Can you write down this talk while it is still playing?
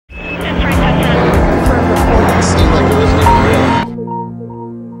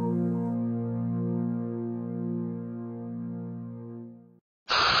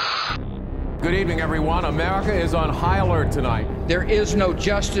America is on high alert tonight. There is no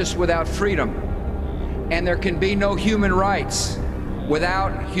justice without freedom, and there can be no human rights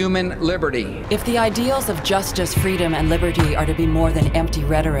without human liberty. If the ideals of justice, freedom, and liberty are to be more than empty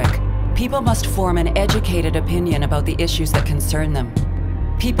rhetoric, people must form an educated opinion about the issues that concern them.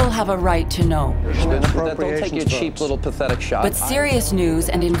 People have a right to know. Don't take your cheap little pathetic shot. But serious news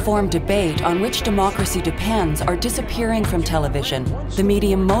and informed debate on which democracy depends are disappearing from television, the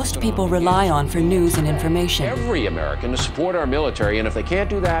medium most people rely on for news and information. Every American to support our military, and if they can't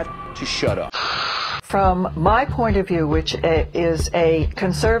do that, to shut up. From my point of view, which is a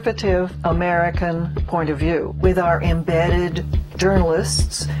conservative American point of view, with our embedded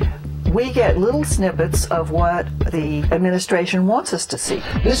journalists, we get little snippets of what the administration wants us to see.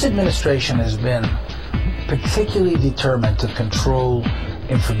 This administration has been particularly determined to control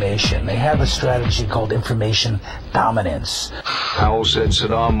information. They have a strategy called information dominance. Powell said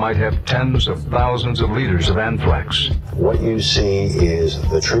Saddam might have tens of thousands of liters of anthrax. What you see is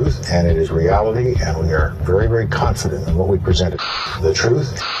the truth, and it is reality, and we are very, very confident in what we presented. The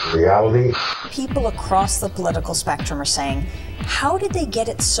truth, reality. People across the political spectrum are saying, how did they get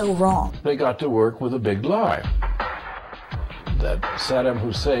it so wrong? They got to work with a big lie. That Saddam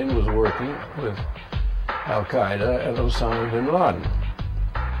Hussein was working with Al-Qaeda and Osama bin Laden.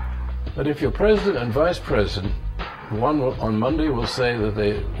 But if your president and vice president, one on Monday will say that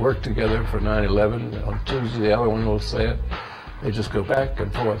they worked together for 9/11, on Tuesday the other one will say it, they just go back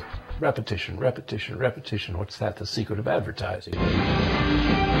and forth. Repetition, repetition, repetition. What's that? The secret of advertising. Target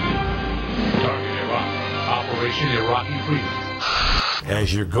Iraq. Operation Iraqi Freedom.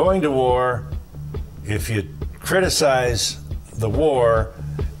 As you're going to war, if you criticize the war,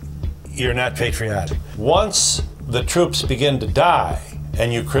 you're not patriotic. Once the troops begin to die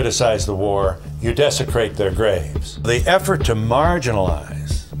and you criticize the war, you desecrate their graves. The effort to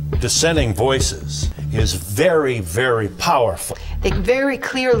marginalize dissenting voices is very, very powerful. They very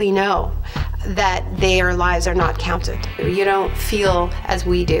clearly know that their lives are not counted. You don't feel as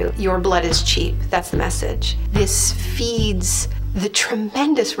we do. Your blood is cheap. That's the message. This feeds the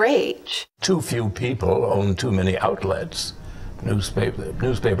tremendous rage. Too few people own too many outlets.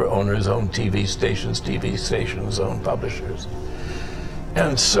 Newspaper owners own TV stations own publishers.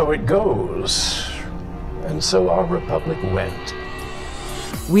 And so it goes. And so our republic went.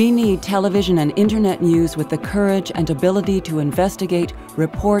 We need television and internet news with the courage and ability to investigate,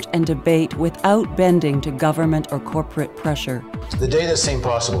 report, and debate without bending to government or corporate pressure. The day that seemed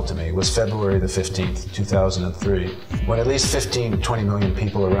possible to me was February the 15th, 2003, when at least 15 to 20 million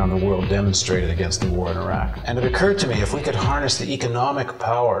people around the world demonstrated against the war in Iraq. And it occurred to me, if we could harness the economic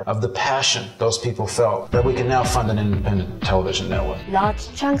power of the passion those people felt, that we can now fund an independent television network.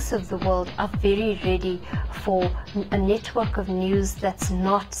 Large chunks of the world are very ready for a network of news that's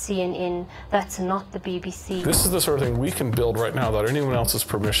not CNN, that's not the BBC. This is the sort of thing we can build right now without anyone else's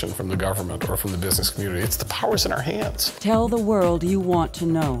permission from the government or from the business community. It's the power's in our hands. Tell the world you want to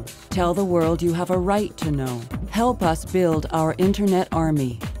know. Tell the world you have a right to know. Help us build our internet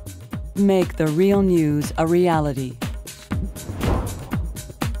army. Make the real news a reality.